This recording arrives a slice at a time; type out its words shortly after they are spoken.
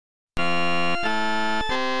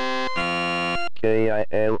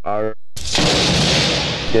KILR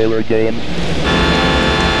Killer Games.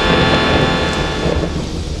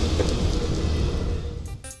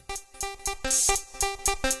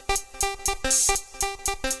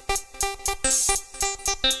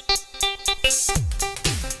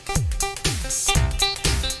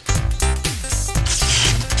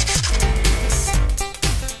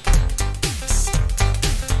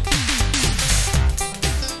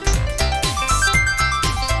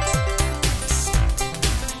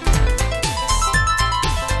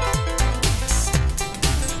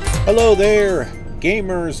 Hello there,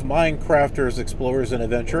 gamers, Minecrafters, explorers, and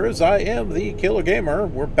adventurers. I am the Killer Gamer.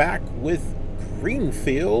 We're back with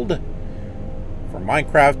Greenfield for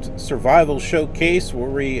Minecraft Survival Showcase, where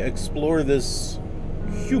we explore this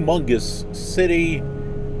humongous city.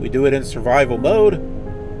 We do it in survival mode.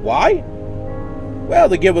 Why? Well,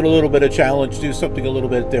 to give it a little bit of challenge, do something a little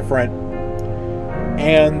bit different.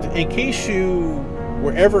 And in case you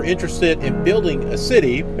were ever interested in building a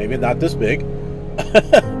city, maybe not this big,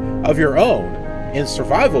 of your own in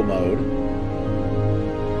survival mode,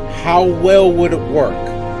 how well would it work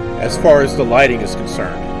as far as the lighting is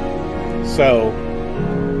concerned? So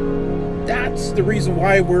that's the reason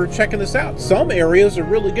why we're checking this out. Some areas are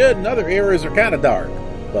really good and other areas are kind of dark,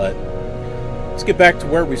 but let's get back to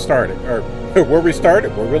where we started, or where we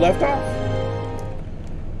left off.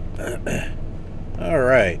 All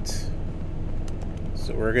right,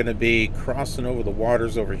 so we're going to be crossing over the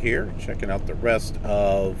waters over here, checking out the rest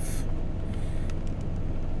of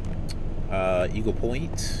Eagle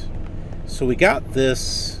Point. So we got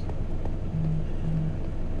this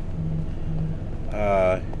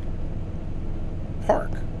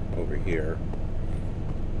park over here.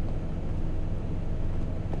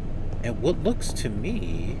 And what looks to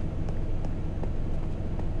me,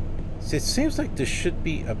 it seems like there should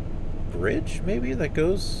be a bridge maybe that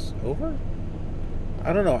goes over.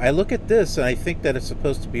 I don't know. I look at this and I think that it's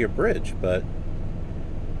supposed to be a bridge, but it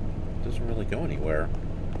doesn't really go anywhere.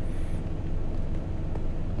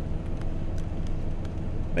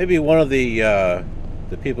 Maybe one of the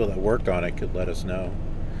people that worked on it could let us know.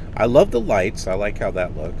 I love the lights. I like how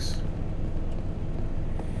that looks.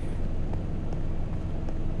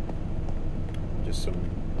 Just some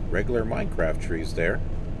regular Minecraft trees there.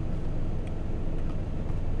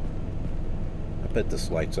 I bet this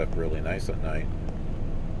lights up really nice at night.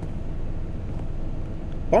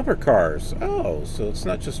 Bumper cars. Oh, so it's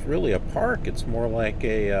not just really a park. It's more like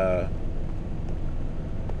a...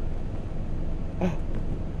 Oh.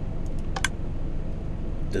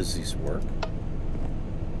 Does these work?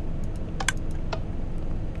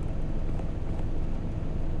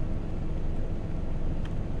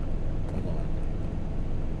 Hold on.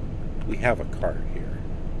 We have a cart here.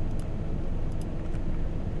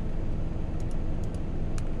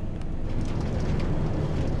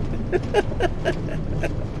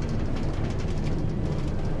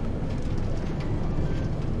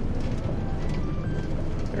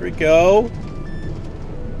 There we go.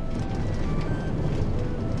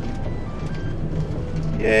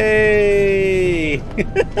 Yay!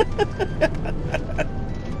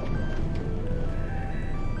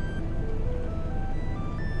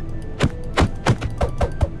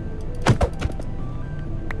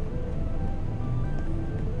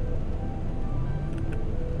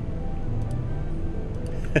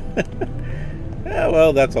 Yeah,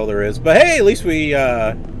 well, that's all there is. But hey, at least we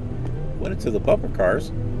went into the bumper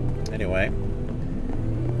cars. Anyway.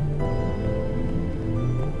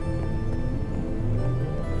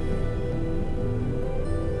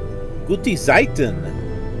 Gute Zeiten.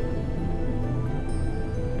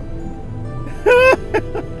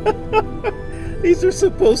 These are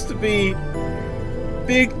supposed to be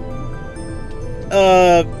big,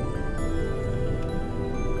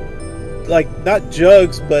 like not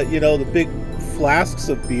jugs, but you know, the big flasks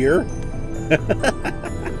of beer.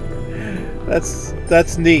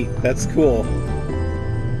 That's neat. That's cool.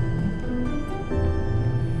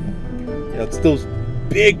 Yeah, it's those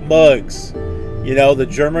big mugs. You know, the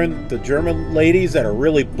German ladies that are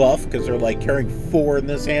really buff because they're like carrying 4 in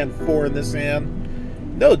this hand, 4 in this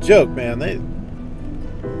hand. No joke, man.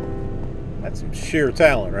 That's some sheer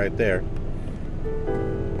talent right there.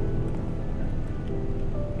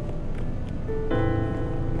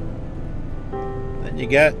 Then you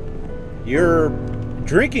got your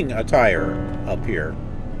drinking attire up here.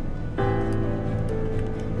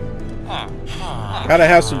 Gotta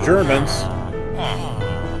have some Germans.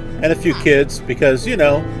 And a few kids, because, you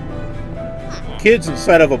know, kids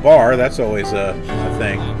inside of a bar, that's always a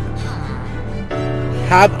thing.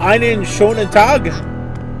 Have einen schönen Tag.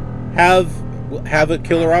 Have a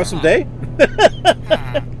killer awesome day.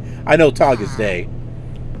 I know Taga's day.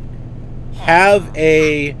 Have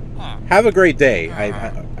a great day.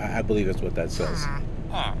 I believe that's what that says.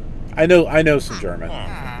 I know some German.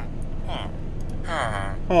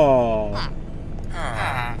 Oh.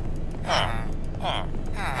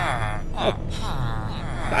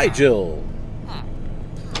 Nigel.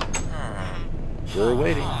 We're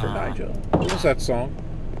waiting for Nigel. What was that song?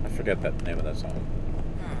 I forget that name of that song.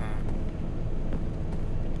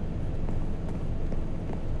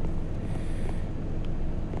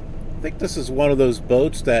 I think this is one of those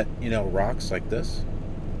boats that, you know, rocks like this.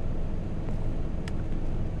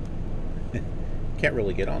 Can't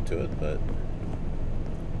really get onto it, but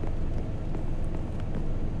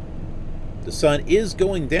the sun is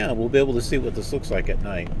going down. We'll be able to see what this looks like at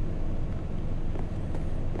night.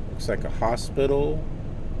 Looks like a hospital.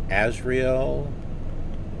 Azrael.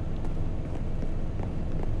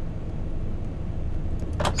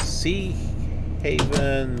 Sea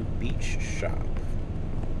Haven Beach Shop.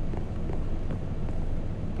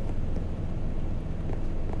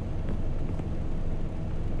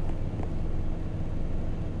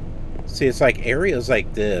 See, it's like areas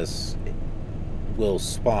like this will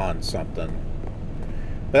spawn something.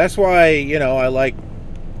 But that's why, you know, I like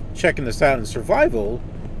checking this out in survival,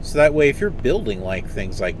 so that way if you're building like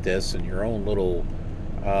things like this in your own little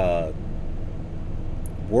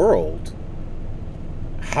world,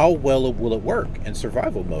 how well will it work in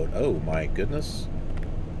survival mode? Oh my goodness.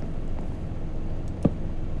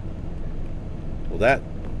 Well, that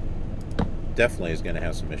definitely is going to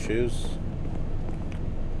have some issues.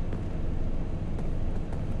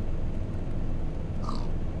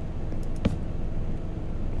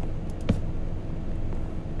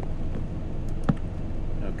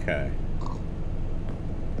 Okay.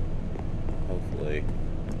 Hopefully.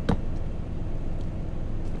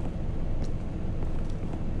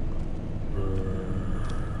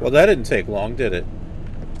 Well, that didn't take long, did it?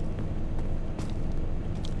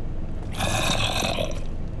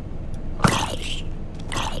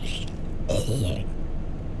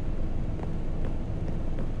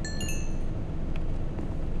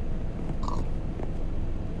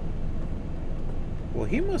 Well,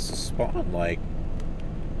 he must have spawned like,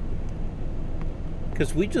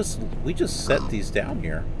 because we just set these down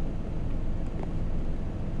here.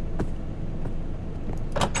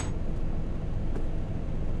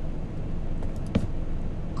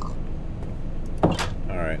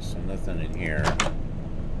 Alright, so nothing in here.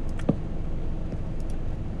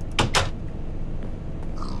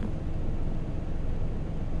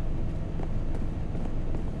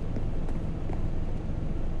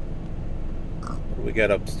 What do we got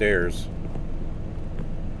upstairs?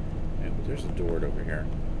 There's a door over here.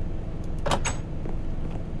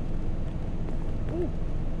 Ooh,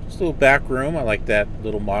 just a little back room. I like that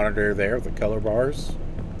little monitor there with the color bars.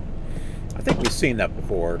 I think we've seen that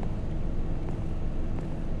before.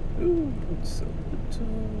 Ooh, it's a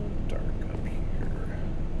little dark up here.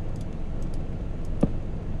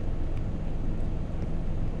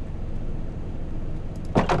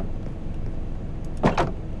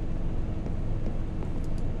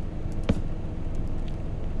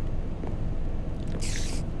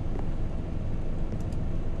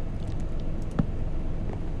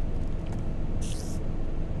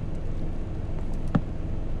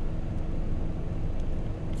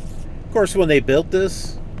 Of course, when they built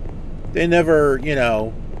this, they never,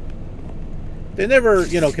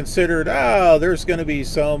 considered, oh, there's going to be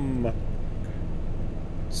some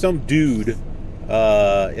dude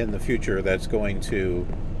in the future that's going to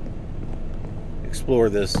explore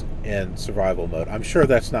this in survival mode. I'm sure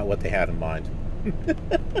that's not what they had in mind.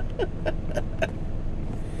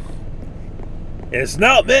 It's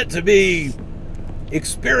not meant to be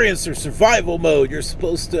experience or survival mode. You're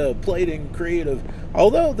supposed to play it in creative.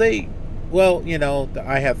 Although they... Well,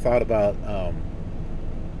 I have thought about,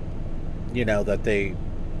 that they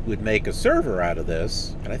would make a server out of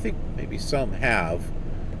this, and I think maybe some have,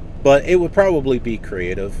 but it would probably be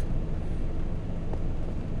creative.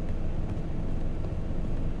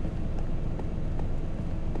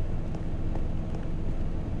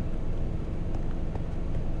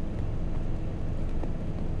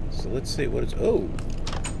 So let's see what it's... Oh!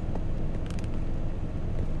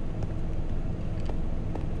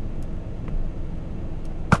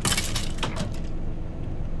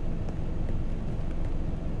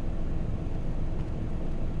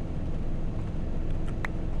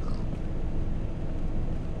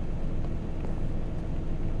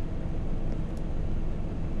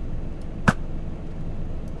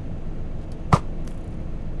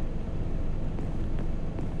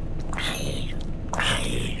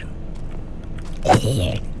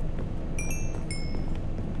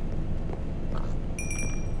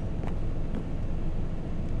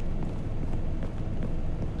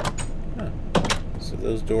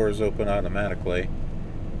 Those doors open automatically.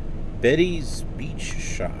 Betty's Beach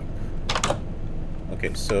Shop.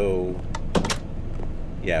 Okay, so...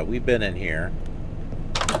 yeah, we've been in here.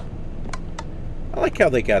 I like how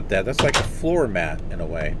they got that. That's like a floor mat, in a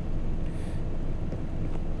way.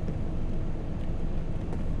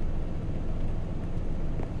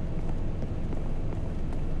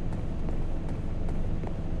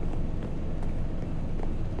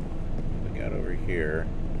 We got over here.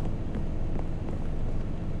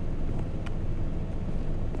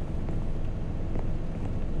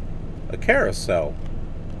 A carousel.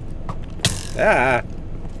 Ah!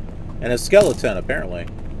 And a skeleton, apparently.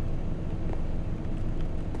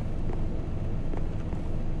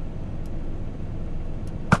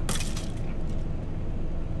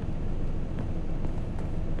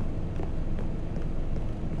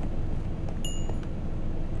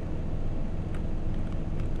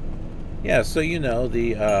 Yeah, so you know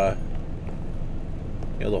the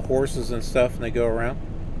horses and stuff, and they go around.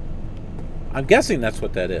 I'm guessing that's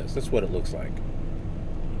what that is. That's what it looks like.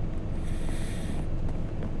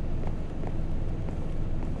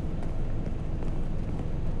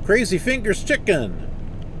 Crazy Fingers Chicken.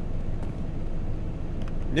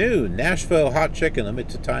 New Nashville hot chicken,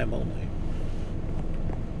 limited time only.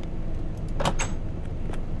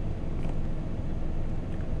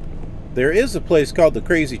 There is a place called the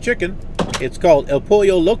Crazy Chicken. It's called El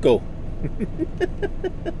Pollo Loco.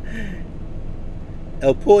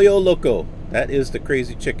 El Pollo Loco. That is the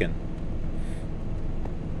Crazy Chicken.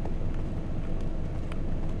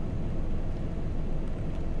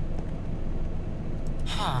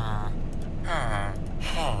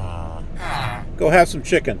 Go have some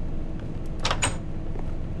chicken.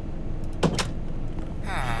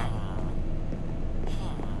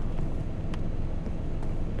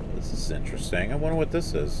 This is interesting. I wonder what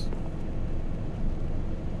this is.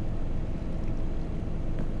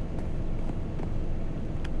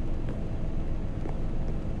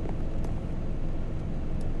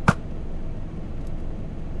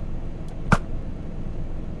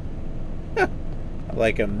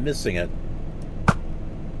 Like I'm missing it.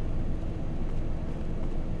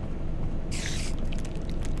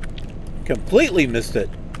 Completely missed it.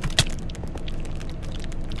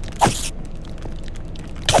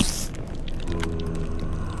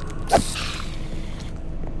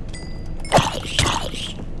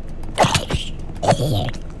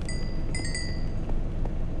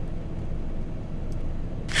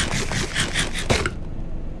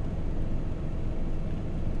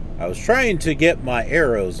 I was trying to get my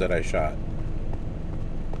arrows that I shot.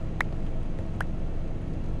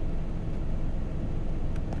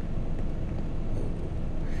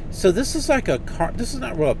 So this is like a this is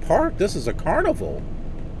not really a park, this is a carnival.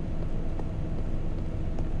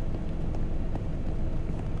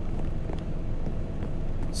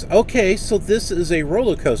 So, okay, so this is a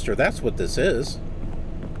roller coaster. That's what this is.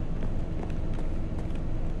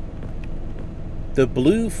 The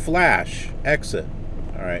Blue Flash exit.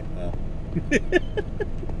 All right, well.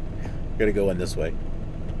 Gotta go in this way.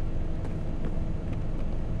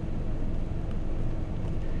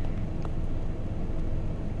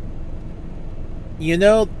 You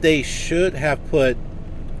know, they should have put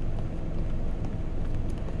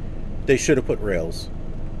rails.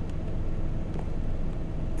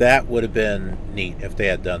 That would have been neat if they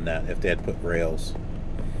had done that, if they had put rails.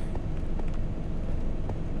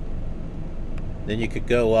 Then you could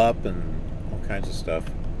go up and all kinds of stuff.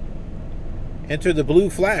 Enter the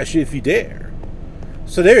Blue Flash if you dare.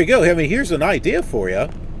 So there you go. I mean, here's an idea for you.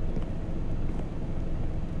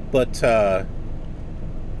 But,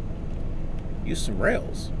 use some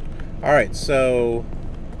rails. All right, so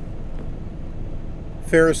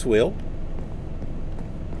Ferris wheel.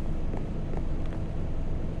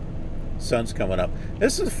 Sun's coming up.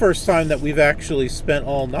 This is the first time that we've actually spent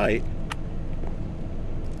all night.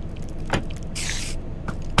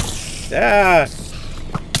 Ah!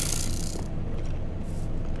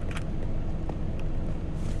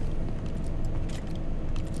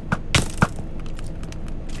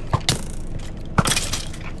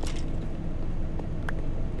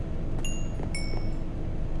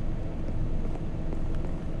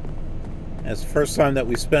 It's the first time that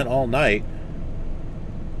we spent all night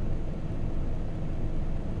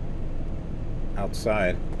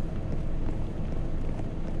outside.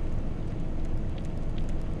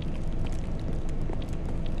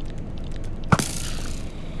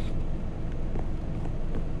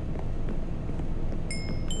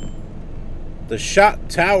 The Shot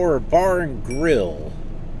Tower Bar and Grill.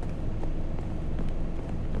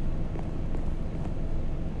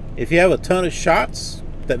 If you have a ton of shots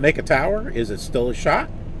that make a tower, is it still a shot?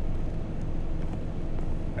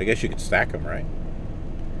 I guess you could stack them, right?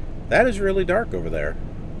 That is really dark over there.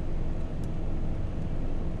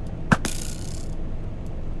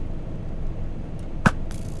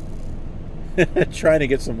 Trying to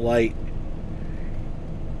get some light.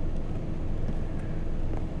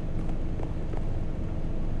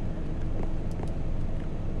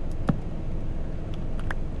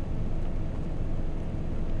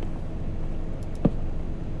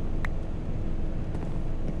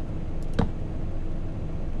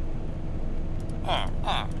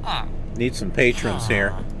 Need some patrons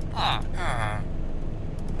here.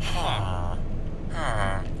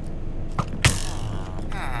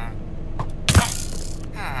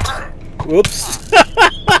 Whoops.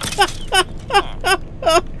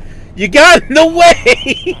 You got in the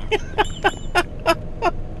way!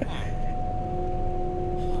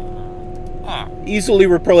 Easily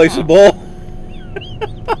replaceable.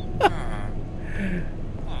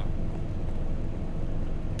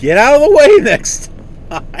 Get out of the way next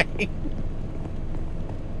time.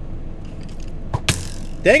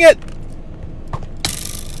 Dang it!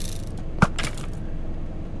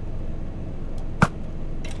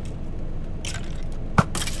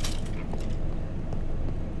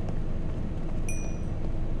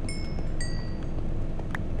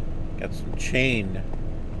 Got some chain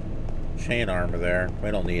armor there.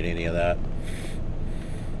 We don't need any of that.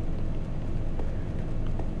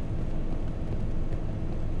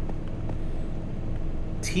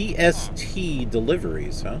 TST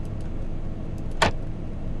deliveries, huh?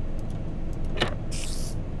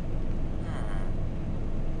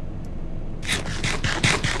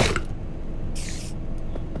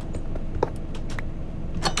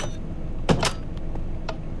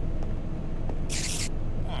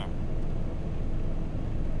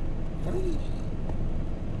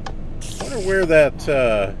 I wonder where that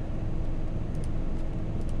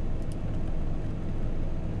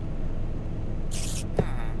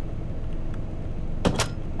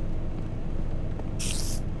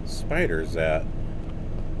spider's at.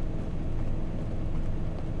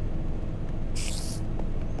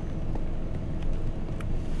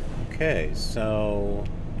 Okay, so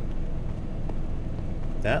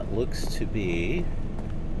that looks to be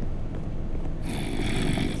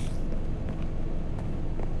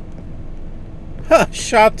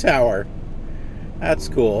shot tower. That's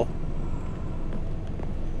cool.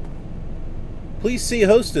 Please see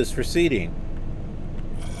hostess for seating.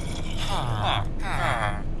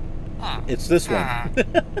 It's this one.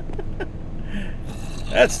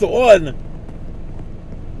 That's the one.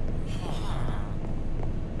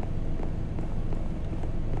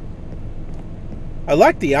 I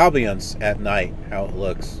like the ambience at night, how it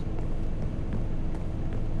looks.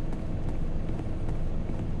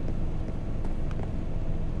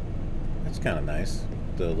 That's kind of nice.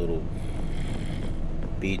 The little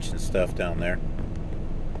beach and stuff down there.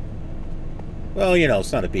 Well, you know,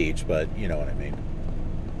 it's not a beach, but you know what I mean.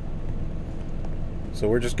 So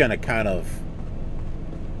we're just going to kind of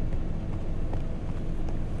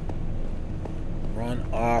run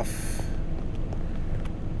off.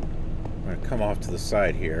 I'm going to come off to the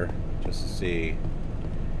side here just to see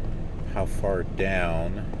how far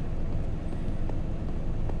down.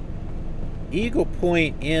 Eagle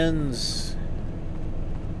Point ends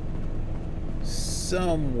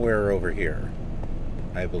somewhere over here,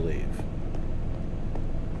 I believe.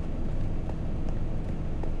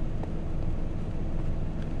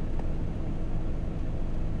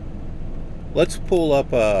 Let's pull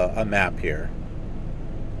up a map here.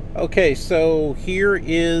 Okay, so here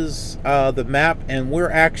is the map, and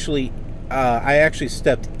we're actually, I actually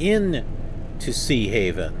stepped in to Sea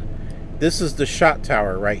Haven. This is the shot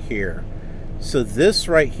tower right here. So this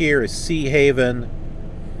right here is Sea Haven.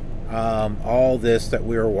 All this that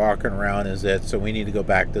we were walking around is it, so we need to go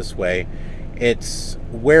back this way. It's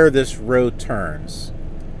where this road turns.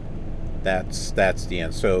 That's the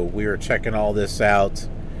end. So we were checking all this out.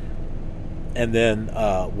 And then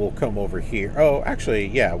we'll come over here. Oh, actually,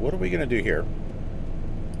 yeah, what are we going to do here?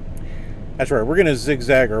 That's right, we're going to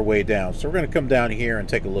zigzag our way down. So we're going to come down here and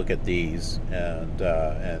take a look at these and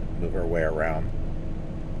move our way around.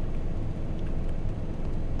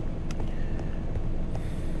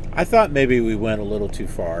 I thought maybe we went a little too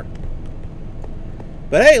far.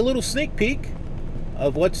 But hey, a little sneak peek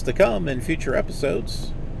of what's to come in future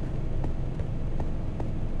episodes.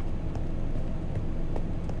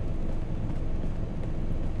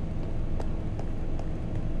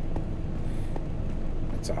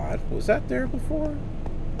 That's odd. Was that there before?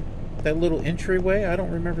 That little entryway? I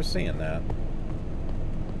don't remember seeing that.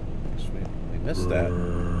 We missed that.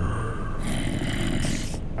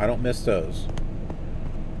 I don't miss those.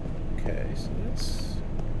 Okay, so let's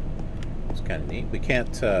It's kind of neat. We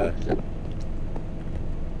can't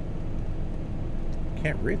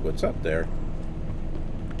read what's up there.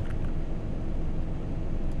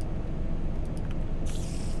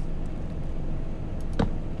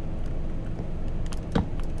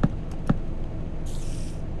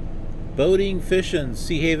 Boating, fishing,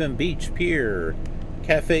 Sea Haven Beach Pier,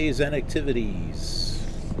 cafes and activities.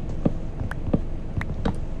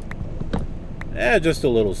 Just a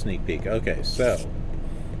little sneak peek. Okay, so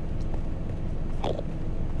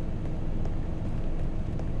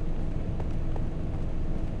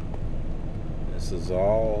this is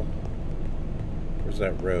all. Where's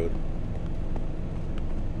that road?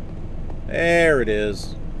 There it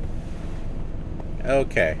is.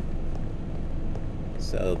 Okay.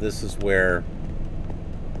 So this is where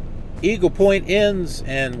Eagle Point ends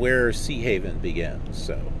and where Sea Haven begins.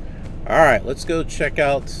 So, all right, let's go check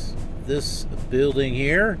out this building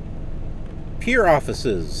here. Pier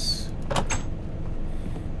offices.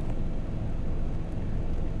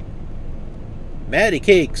 Matty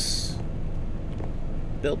Cakes.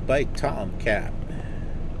 Built by Tomcat.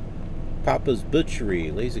 Papa's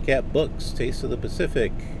Butchery. Lazy Cat Books. Taste of the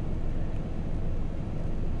Pacific.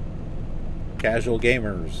 Casual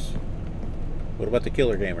Gamers. What about the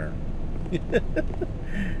Killer Gamer?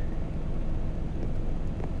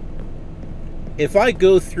 If I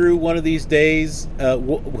go through one of these days, I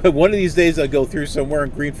go through somewhere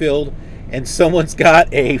in Greenfield and someone's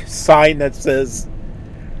got a sign that says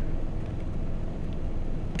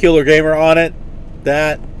Killer Gamer on it,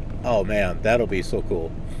 oh man, that'll be so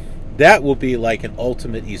cool. That will be like an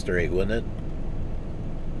ultimate Easter egg, wouldn't it?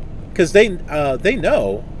 Because they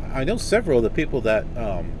know. I know several of the people that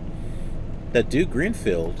that do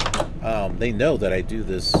Greenfield. They know that I do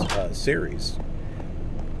this series.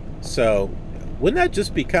 So, wouldn't that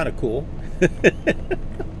just be kind of cool?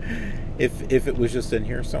 if it was just in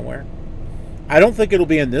here somewhere. I don't think it'll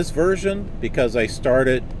be in this version because I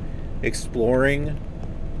started exploring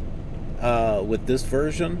with this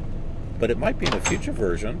version, but it might be in a future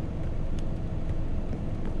version.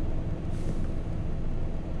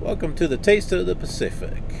 Welcome to the Taste of the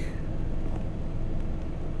Pacific.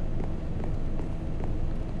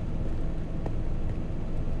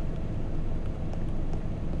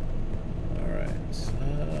 Alright,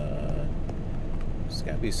 there's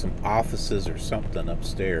got to be some offices or something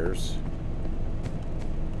upstairs.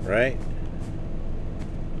 Right?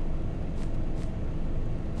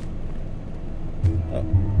 Oh.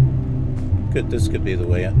 This could be the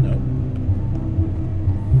way out. No.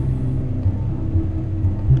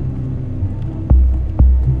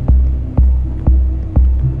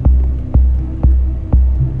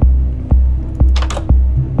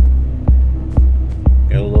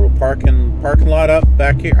 Parking lot up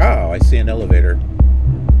back here. Oh, I see an elevator.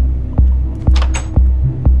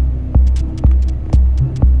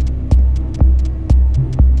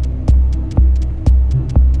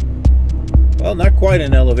 Well, not quite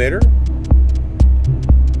an elevator.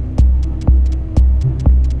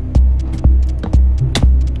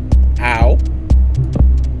 Ow.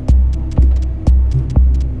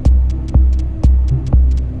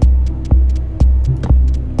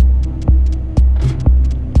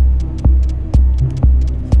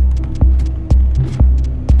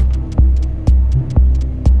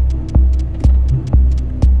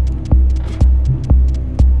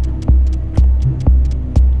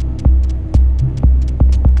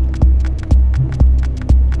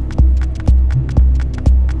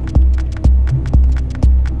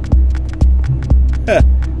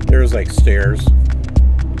 There's like stairs.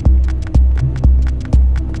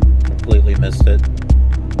 Completely missed it.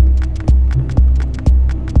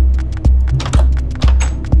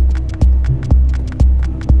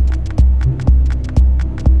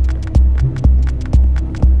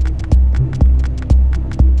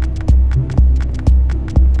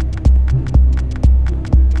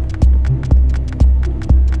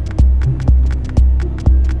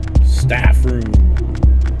 Staff room.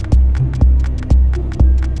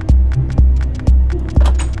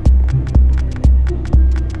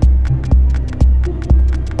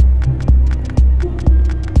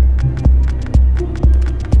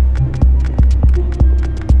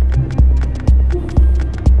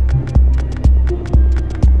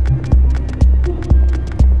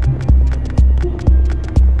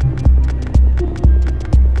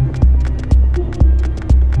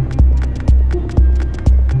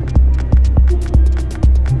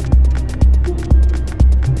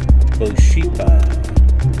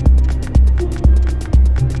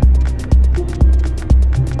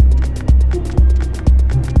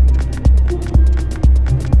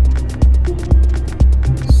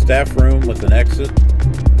 Staff room with an exit.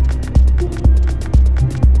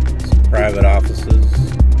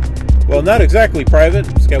 Well, not exactly private.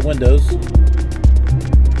 It's got windows.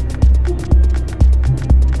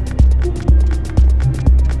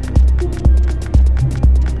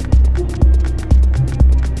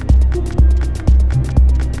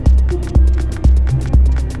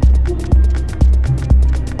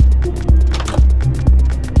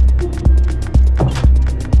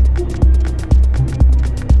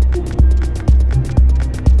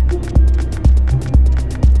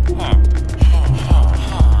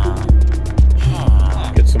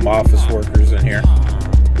 Office workers in here.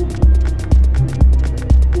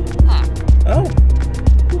 Oh.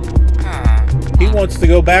 He wants to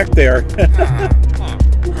go back there.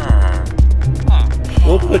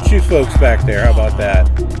 We'll put you folks back there. How about that?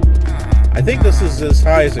 I think this is as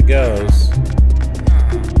high as it goes.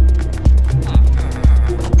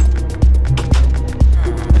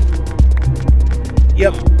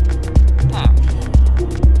 Yep.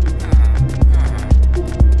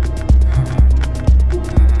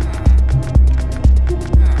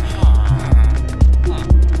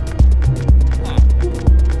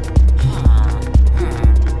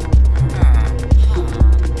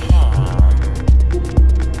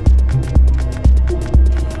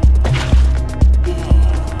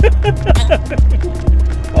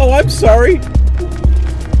 Oh, I'm sorry.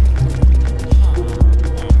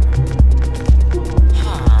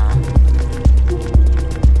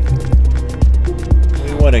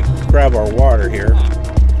 We want to grab our water here.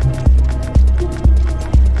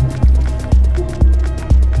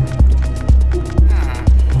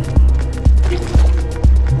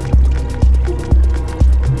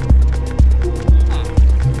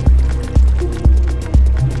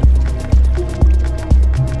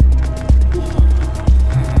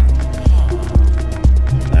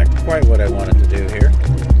 Quite what I wanted to do here.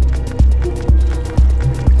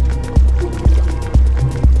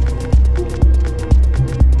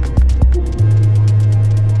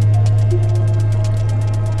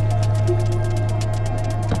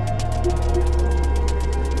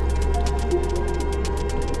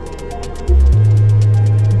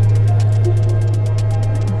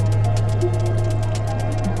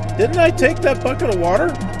 Didn't I take that bucket of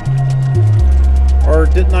water? Or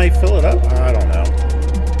didn't I fill it up? I don't know.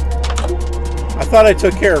 I thought I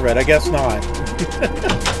took care of it. I guess not.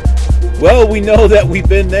 Well, we know that we've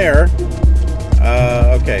been there.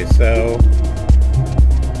 Okay, so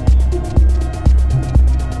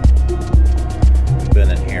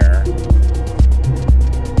been in here.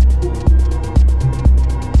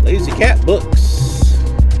 Lazy Cat Books.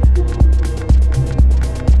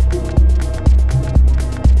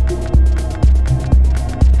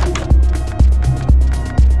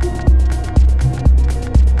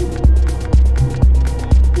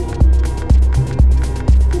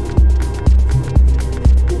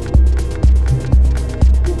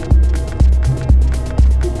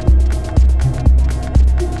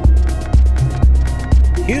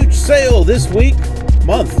 Huge sale this week,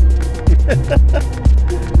 month.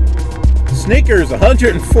 Sneakers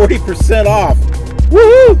 140% off.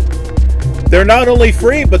 Woohoo! They're not only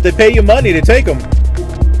free, but they pay you money to take them.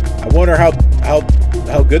 I wonder how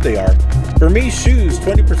good they are. For me, shoes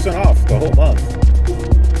 20% off the whole month.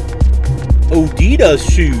 Adidas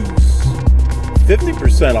shoes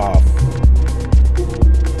 50% off.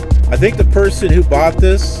 I think the person who bought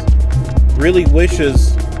this really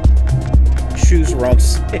wishes shoes were on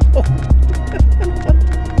sale.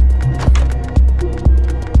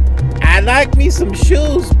 I like me some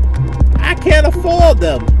shoes. I can't afford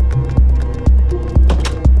them.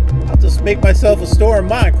 I'll just make myself a store in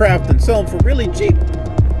Minecraft and sell them for really cheap.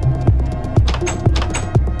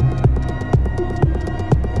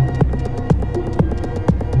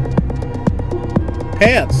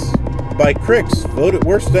 Pants by Cricks, voted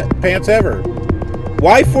worst pants ever.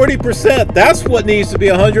 Why 40%? That's what needs to be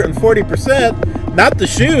 140%, not the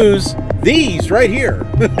shoes. These right here.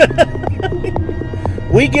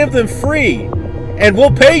 We give them free, and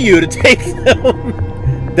we'll pay you to take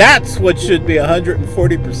them. That's what should be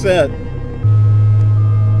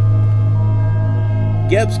 140%.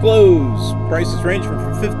 Geb's clothes. Prices range from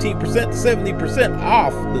 15% to 70%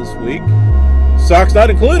 off this week. Socks not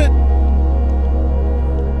included.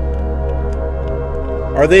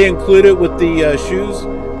 Are they included with the shoes?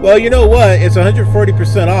 Well, you know what? It's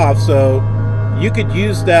 140% off, so you could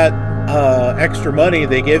use that extra money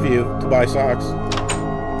they give you to buy socks.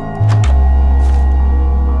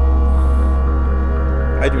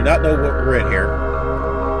 I do not know what we're in here.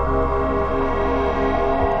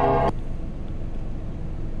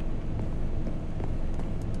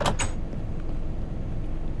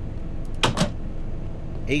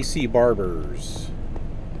 AC Barbers.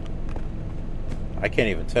 I can't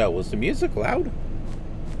even tell. Was the music loud?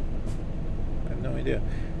 I have no idea.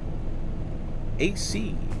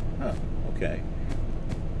 AC. Huh, okay.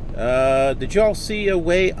 Did y'all see a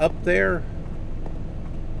way up there?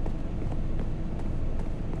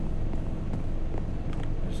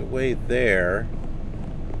 There's a way there.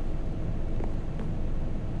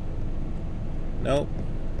 Nope.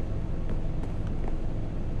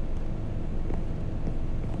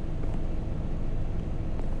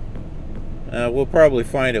 We'll probably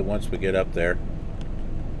find it once we get up there.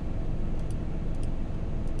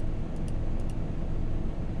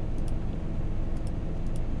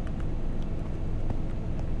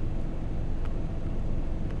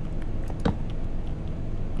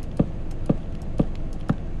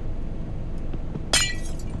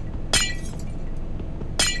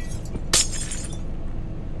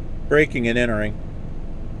 Breaking and entering.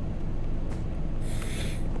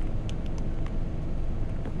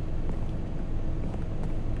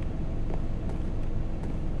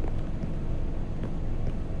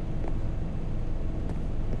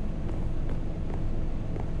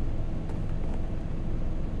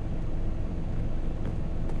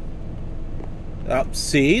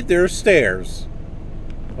 See, there's stairs.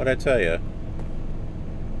 What'd I tell you?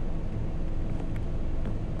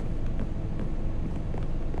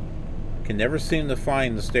 Can never seem to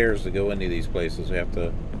find the stairs to go into these places. We have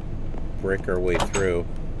to break our way through.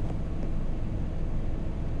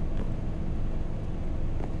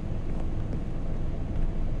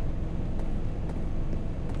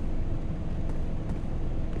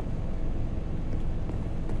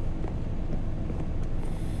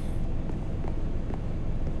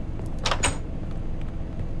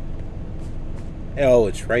 Oh,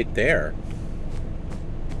 it's right there.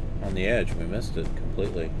 On the edge. We missed it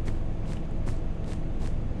completely.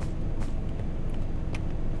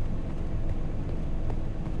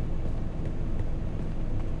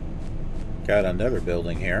 Got another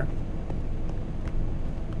building here.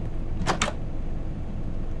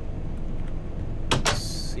 Let's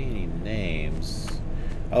see any names.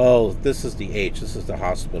 Oh, this is the H. This is the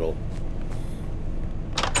hospital.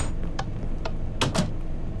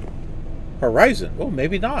 Horizon. Oh,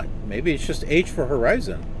 maybe not. Maybe it's just H for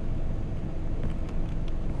Horizon.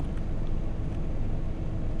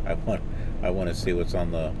 I want to see what's on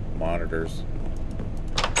the monitors.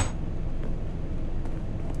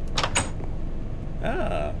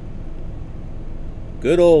 Ah.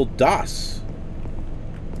 Good old DOS.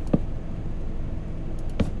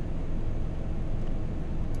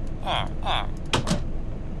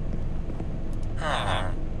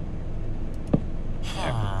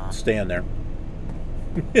 Stand there.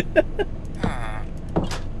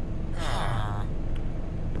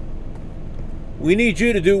 We need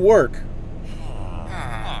you to do work.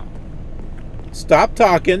 Stop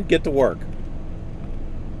talking, get to work.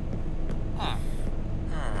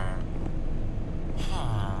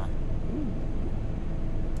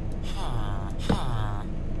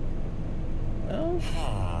 Well,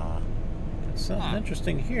 got something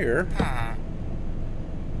interesting here.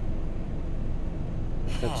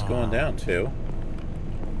 That's going down to.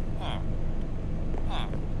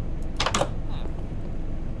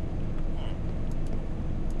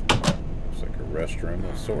 Looks like a restroom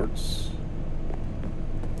of sorts.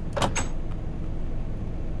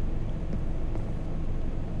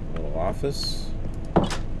 Little office.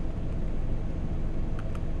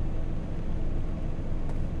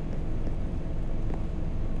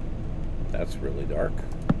 That's really dark.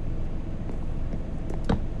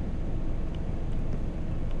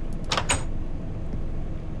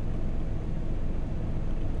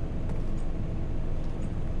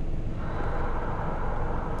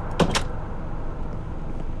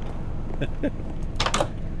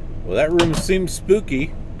 Well, that room seems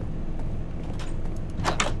spooky.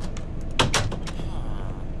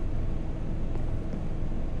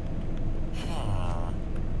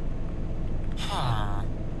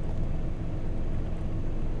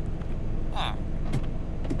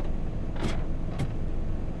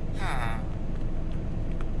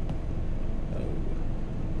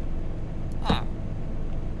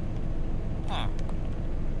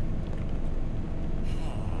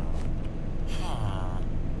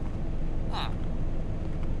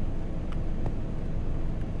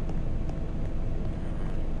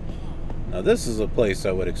 Now this is a place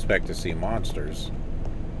I would expect to see monsters.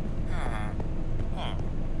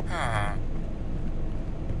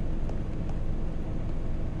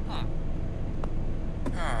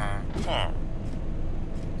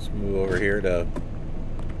 Let's move over here to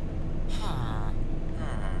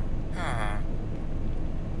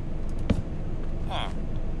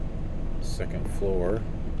second floor.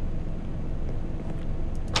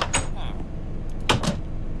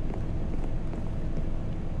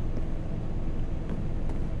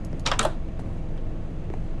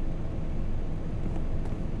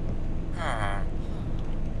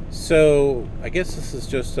 So, I guess this is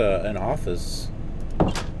just an office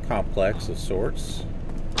complex of sorts.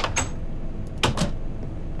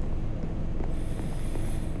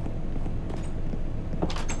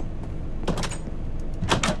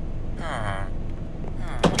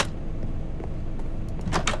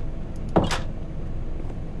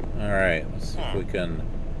 Alright, let's see if we can...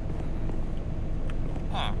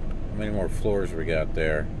 How many more floors we got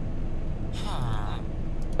there?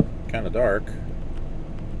 Kind of dark.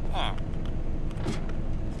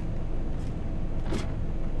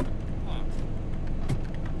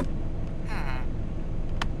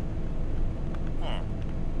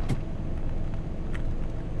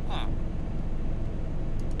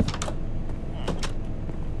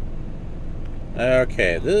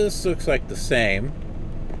 Okay, this looks like the same.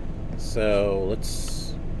 So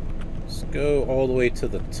let's go all the way to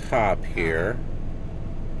the top here.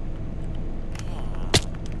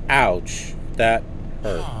 Ouch, that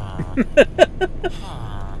hurt.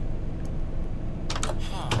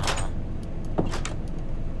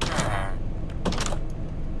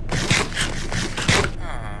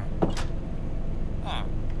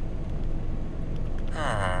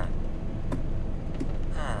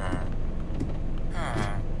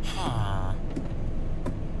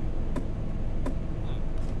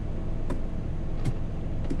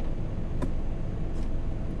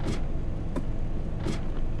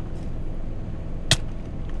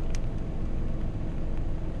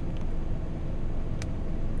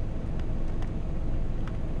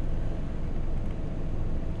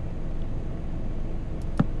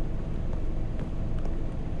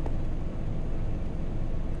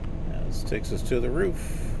 Takes us to the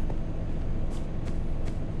roof.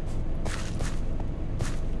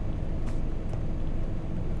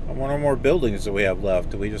 How many more buildings do we have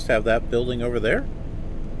left? Do we just have that building over there?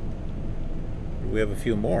 We have a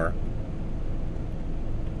few more.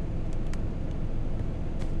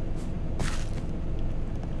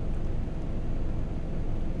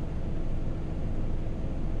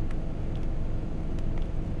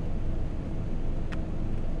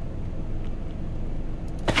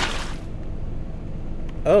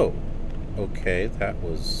 Oh, okay, that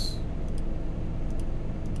was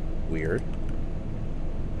weird.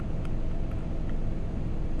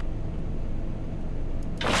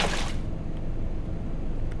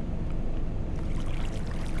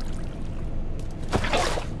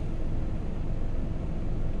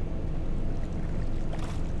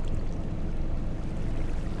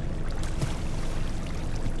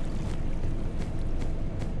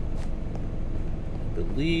 I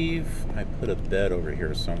believe I put a bed over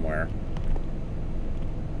here somewhere.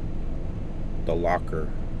 The locker.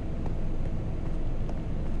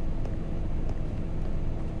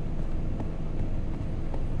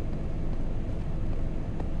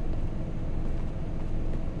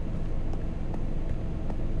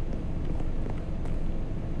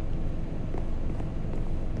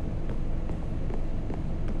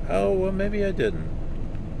 Oh, well, maybe I didn't.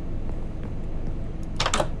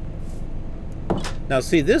 Now,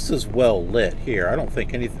 see, this is well lit here. I don't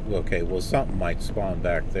think anything... Okay, well, something might spawn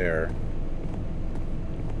back there.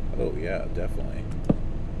 Oh, yeah, definitely.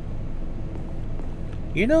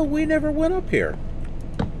 You know, we never went up here.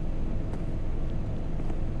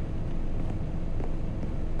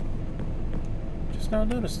 Just now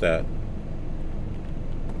noticed that.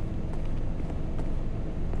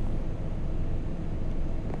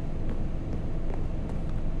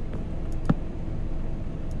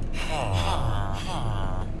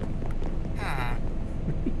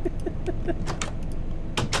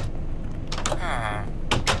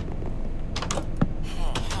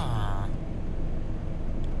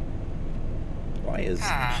 Why is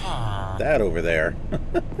that over there?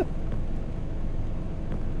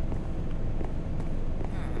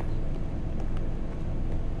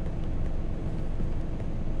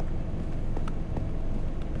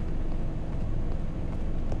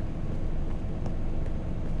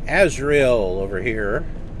 Azrael over here.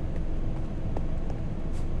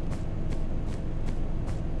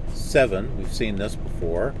 7. We've seen this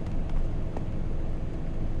before.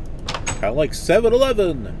 Kind of like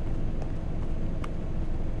 7-Eleven.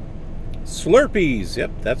 Slurpees.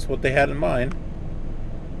 Yep, that's what they had in mind.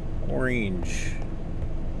 Orange.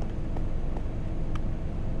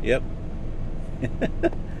 Yep.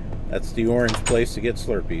 That's the orange place to get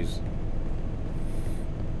Slurpees.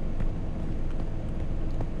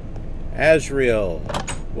 Azrael.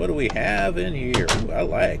 What do we have in here? Ooh, I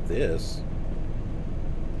like this.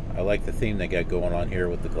 I like the theme they got going on here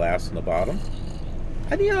with the glass in the bottom.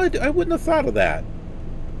 And you know, I wouldn't have thought of that.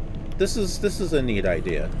 This is a neat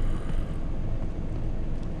idea.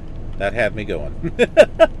 That had me going.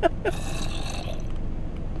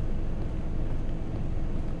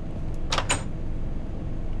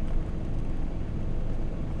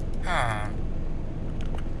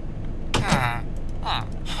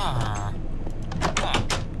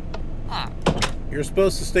 You're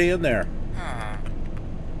supposed to stay in there.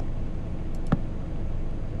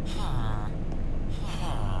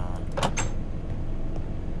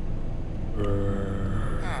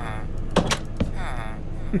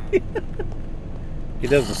 He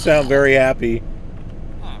doesn't sound very happy.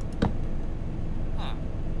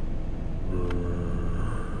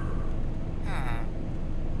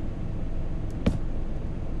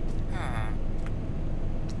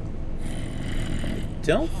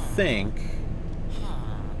 Don't think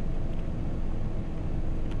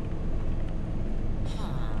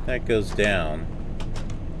that goes down.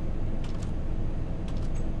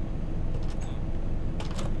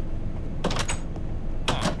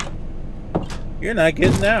 You're not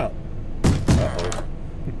getting out. Uh-oh.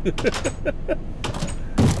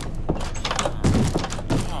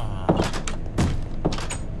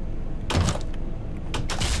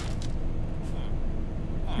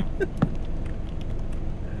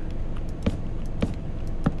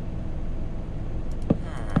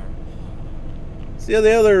 See,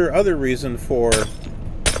 the other reason for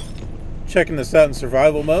checking this out in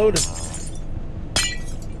survival mode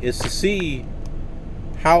is to see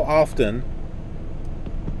how often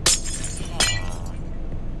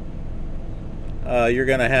you're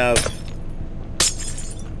gonna have...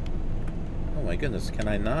 Oh my goodness, can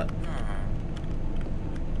I not?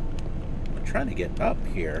 I'm trying to get up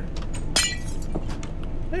here.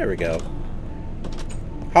 There we go.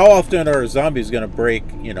 How often are zombies gonna break,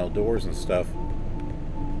 you know, doors and stuff?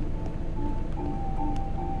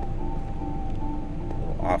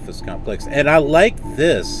 Little office complex. And I like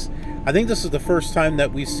this. I think this is the first time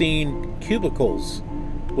that we've seen cubicles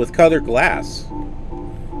with colored glass.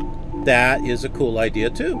 That is a cool idea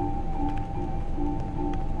too.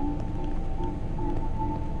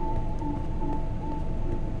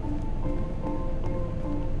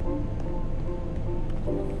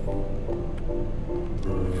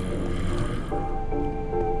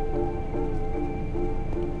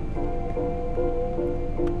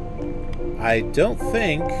 I don't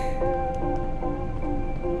think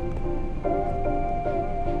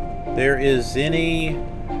there is any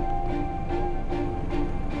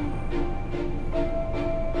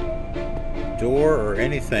door or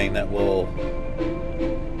anything that will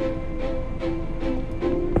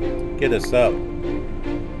get us up.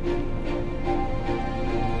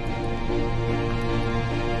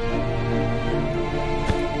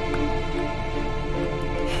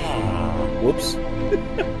 Whoops.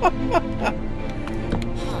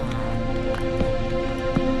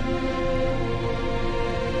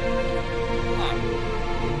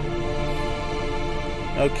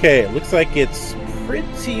 Okay, it looks like it's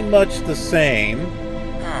pretty much the same.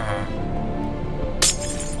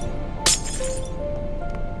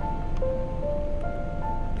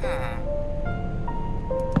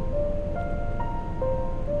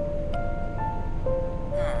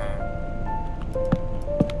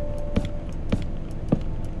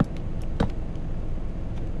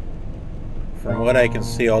 From what I can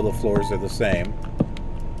see, all the floors are the same.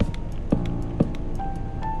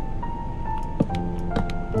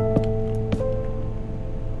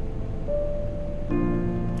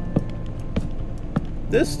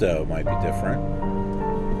 This, though, might be different.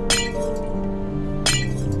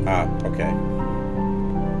 Ah, okay.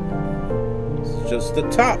 It's just the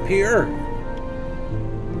top here.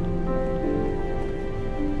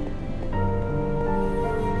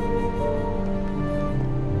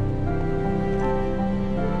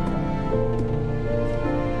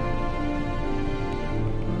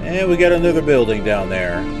 And we got another building down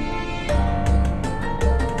there.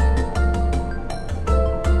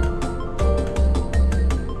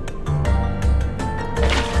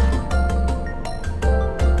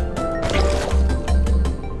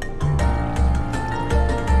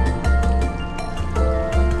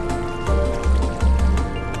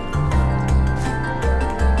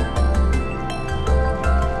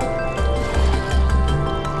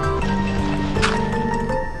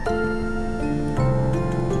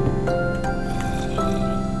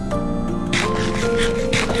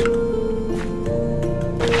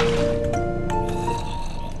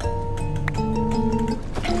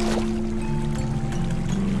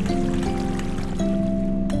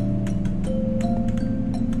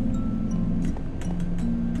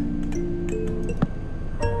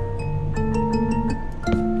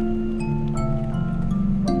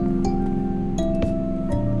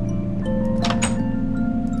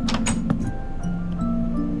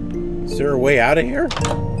 way out of here?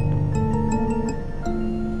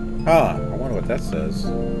 Huh. I wonder what that says.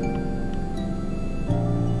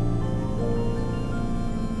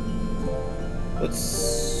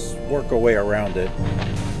 Let's work our way around it.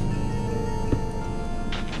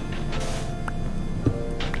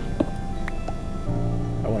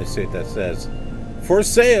 I want to see what that says. For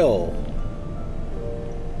sale!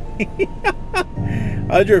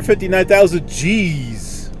 159,000 G's!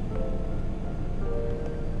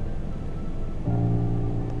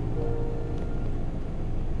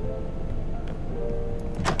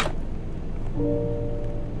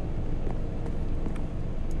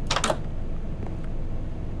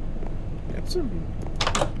 Got some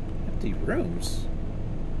empty rooms.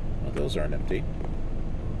 Oh, those aren't empty.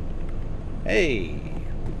 Hey,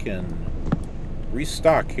 we can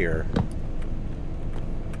restock here.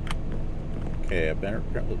 Okay, I better...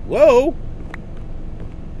 Whoa!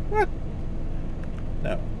 What?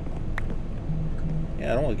 No.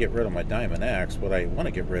 Yeah, I don't want to get rid of my diamond axe. What I want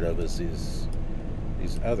to get rid of is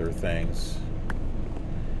these other things.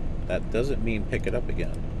 That doesn't mean pick it up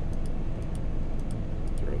again.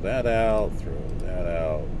 Throw that out, throw that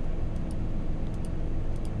out.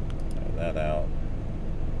 Throw that out.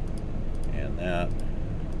 And that.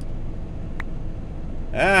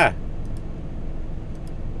 Ah!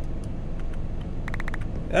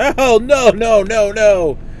 Oh, no, no, no,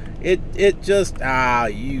 no! It just... Ah,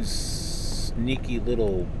 you sneaky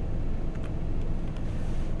little...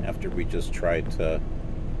 After we just tried to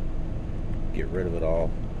get rid of it all.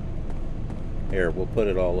 Here, we'll put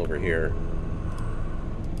it all over here.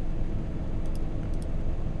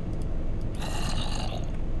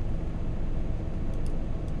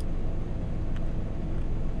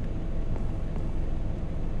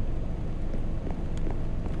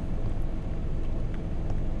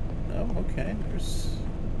 Oh, okay. There's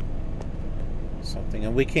something.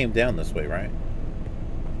 And we came down this way, right?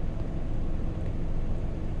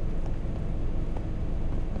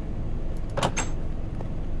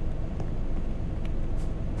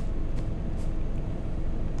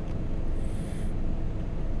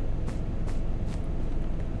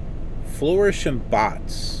 Flourish and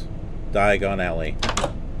Bots. Diagon Alley.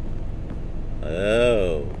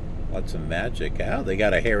 Oh. Lots of magic. Oh, they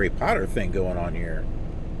got a Harry Potter thing going on here.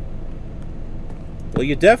 Well,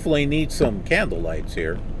 you definitely need some candle lights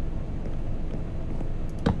here.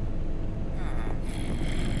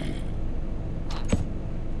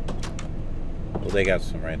 Well, they got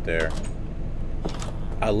some right there.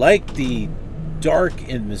 I like the dark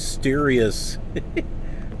and mysterious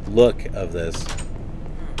look of this.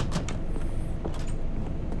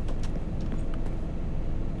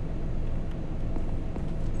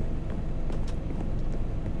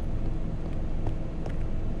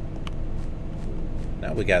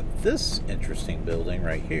 Now we got this interesting building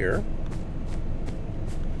right here.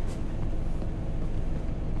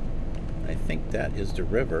 I think that is the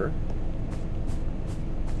river.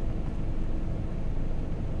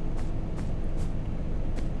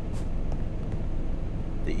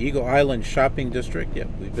 The Eagle Island Shopping District. Yep,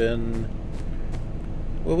 we've been...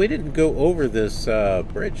 Well, we didn't go over this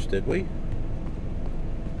bridge, did we?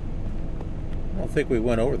 I don't think we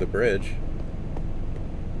went over the bridge.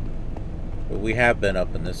 But we have been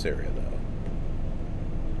up in this area, though.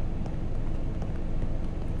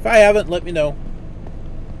 If I haven't, let me know.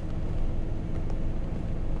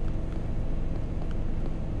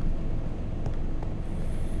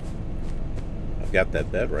 I've got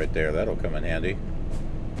that bed right there. That'll come in handy.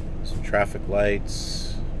 Some traffic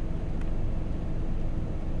lights.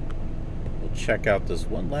 We'll check out this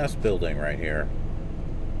one last building right here.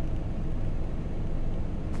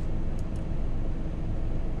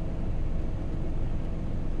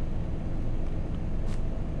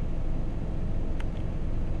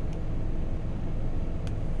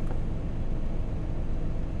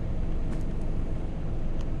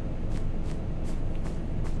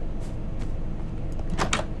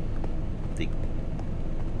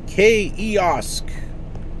 KILRtv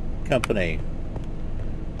company.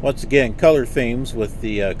 Once again, color themes with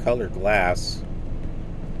the color glass.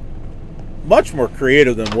 Much more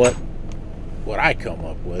creative than what I come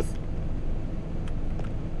up with.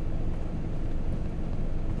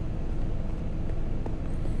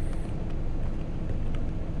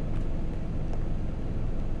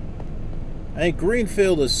 I think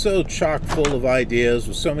Greenfield is so chock full of ideas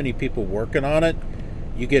with so many people working on it.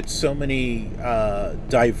 You get so many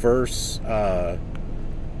diverse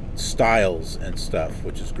styles and stuff,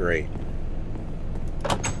 which is great.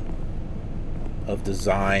 Of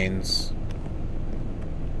designs.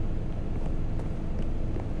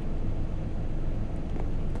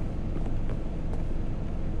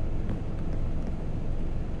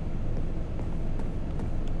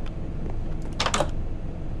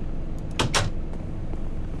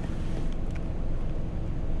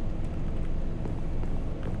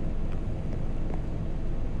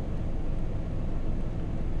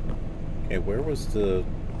 Okay, where was the...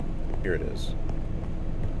 Here it is.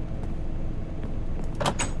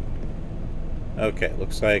 Okay,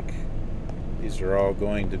 looks like these are all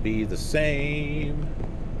going to be the same.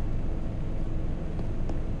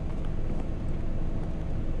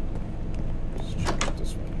 Let's check out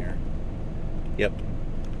this one here. Yep.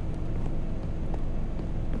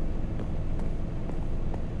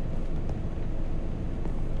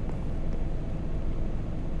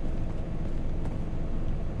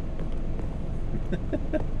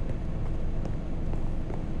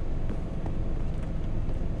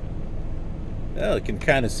 Well, you can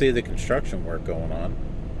kind of see the construction work going on.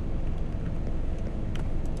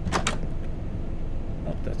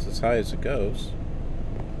 Oh, that's as high as it goes.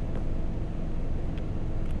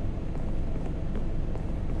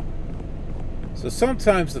 So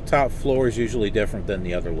sometimes the top floor is usually different than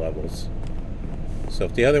the other levels. So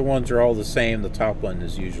if the other ones are all the same, the top one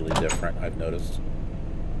is usually different, I've noticed.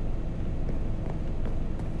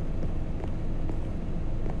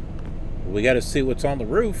 We got to see what's on the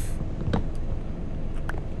roof.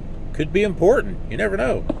 Could be important. You never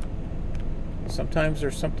know. Sometimes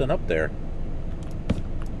there's something up there.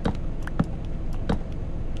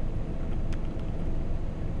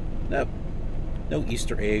 Nope. No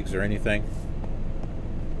Easter eggs or anything.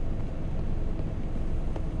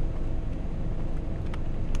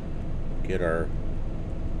 Get our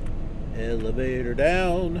elevator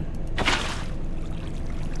down.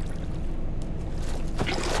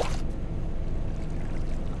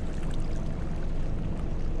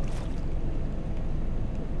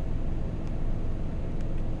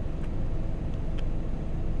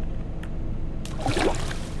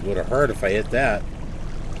 Would have hurt if I hit that.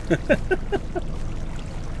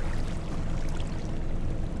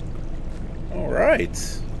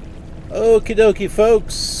 Alright. Okie dokie,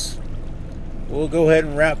 folks. We'll go ahead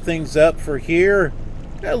and wrap things up for here.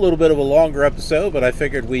 Got a little bit of a longer episode, but I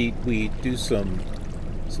figured we do some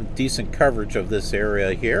decent coverage of this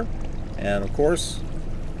area here. And of course,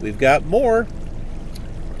 we've got more.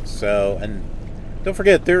 So, and don't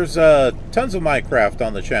forget, there's tons of Minecraft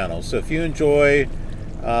on the channel. So if you enjoy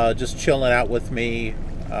just chilling out with me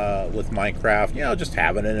with Minecraft, you know, just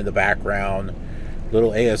having it in the background,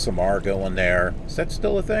 little ASMR going there. Is that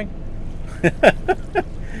still a thing?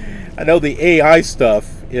 I know the AI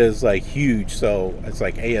stuff is like huge, so it's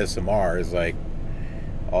like ASMR is like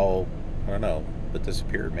all, I don't know, it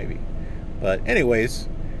disappeared maybe. But anyways,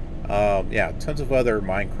 yeah, tons of other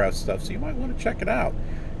Minecraft stuff, so you might want to check it out.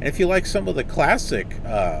 And if you like some of the classic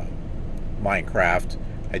Minecraft,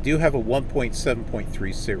 I do have a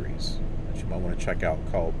 1.7.3 series that you might want to check out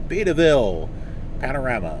called Betaville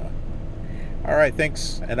Panorama. Alright,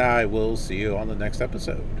 thanks, and I will see you on the next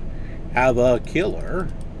episode. Have a killer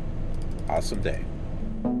awesome day.